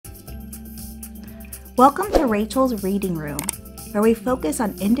Welcome to Rachel's Reading Room, where we focus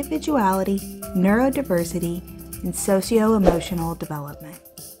on individuality, neurodiversity, and socio-emotional development.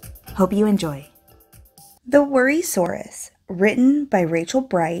 Hope you enjoy. The Worrysaurus, written by Rachel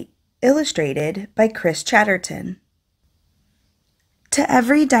Bright, illustrated by Chatterton. To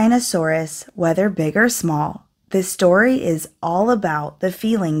every dinosaurus, whether big or small, this story is all about the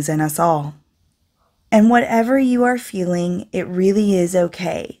feelings in us all. And whatever you are feeling, it really is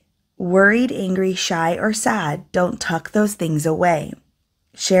okay. Worried, angry, shy, or sad, don't tuck those things away.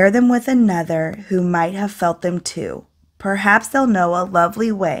 Share them with another who might have felt them too. Perhaps they'll know a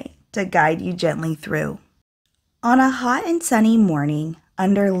lovely way to guide you gently through. On a hot and sunny morning,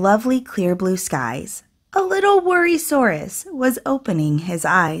 under lovely clear blue skies, a little Worrysaurus was opening his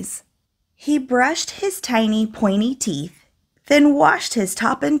eyes. He brushed his tiny pointy teeth, then washed his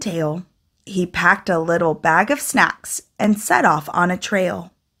top and tail. He packed a little bag of snacks and set off on a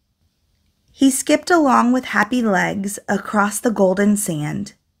trail. He skipped along with happy legs across the golden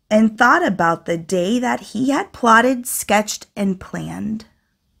sand and thought about the day that he had plotted, sketched, and planned.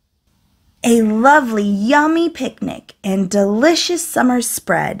 A lovely, yummy picnic and delicious summer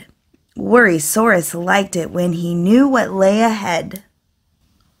spread. Worrysaurus liked it when he knew what lay ahead.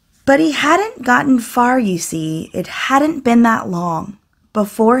 But he hadn't gotten far, you see. It hadn't been that long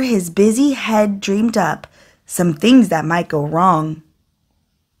before his busy head dreamed up some things that might go wrong.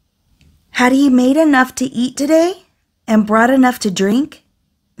 Had he made enough to eat today and brought enough to drink?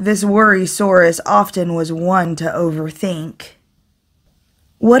 This Worrysaurus often was one to overthink.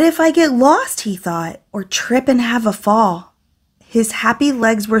 What if I get lost, he thought, or trip and have a fall? His happy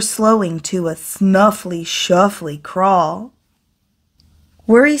legs were slowing to a snuffly, shuffly crawl.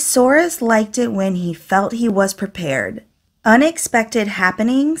 Worrysaurus liked it when he felt he was prepared. Unexpected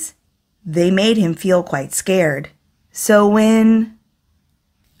happenings, they made him feel quite scared. So when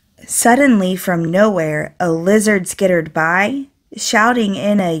suddenly from nowhere a lizard skittered by, shouting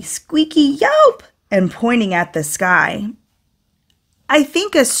in a squeaky yelp and pointing at the sky. I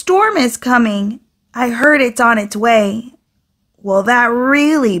think a storm is coming. I heard it's on its way. Well, that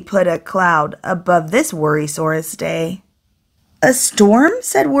really put a cloud above this Worrysaurus day. A storm,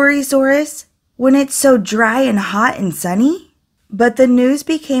 said Worrysaurus, when it's so dry and hot and sunny? But the news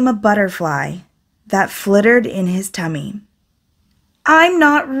became a butterfly that flittered in his tummy. I'm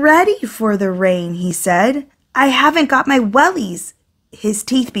not ready for the rain, he said. I haven't got my wellies. His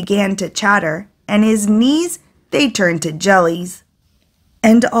teeth began to chatter, and his knees, they turned to jellies.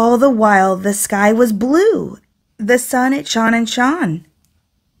 And all the while the sky was blue. The sun, it shone and shone.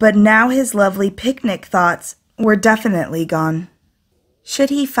 But now his lovely picnic thoughts were definitely gone. Should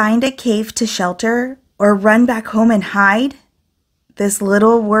he find a cave to shelter or run back home and hide? This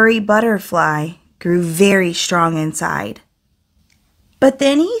little worry butterfly grew very strong inside. But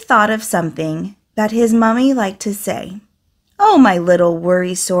then he thought of something that his mummy liked to say. Oh, my little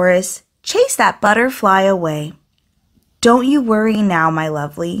Worrysaurus, chase that butterfly away. Don't you worry now, my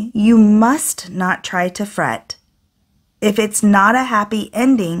lovely. You must not try to fret. If it's not a happy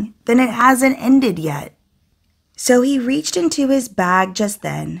ending, then it hasn't ended yet. So he reached into his bag just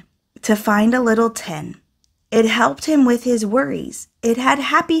then to find a little tin. It helped him with his worries. It had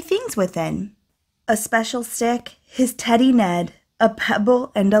happy things within. A special stick, his teddy Ned, a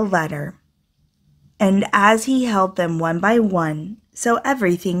pebble, and a letter. And as he held them one by one, so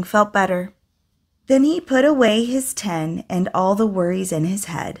everything felt better. Then he put away his tin and all the worries in his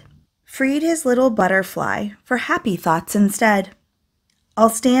head, freed his little butterfly for happy thoughts instead. I'll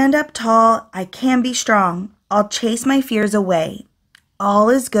stand up tall, I can be strong, I'll chase my fears away.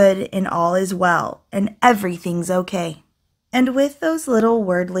 All is good and all is well, and everything's okay. And with those little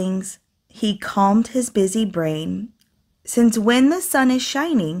wordlings, he calmed his busy brain. Since when the sun is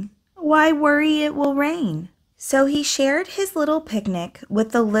shining, why worry it will rain? So he shared his little picnic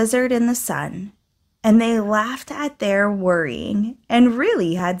with the lizard and the sun, and they laughed at their worrying and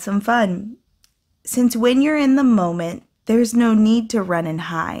really had some fun. Since when you're in the moment, there's no need to run and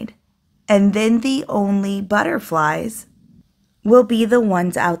hide, and then the only butterflies will be the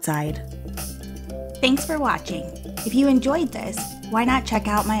ones outside. Thanks for watching. If you enjoyed this, why not check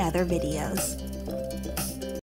out my other videos?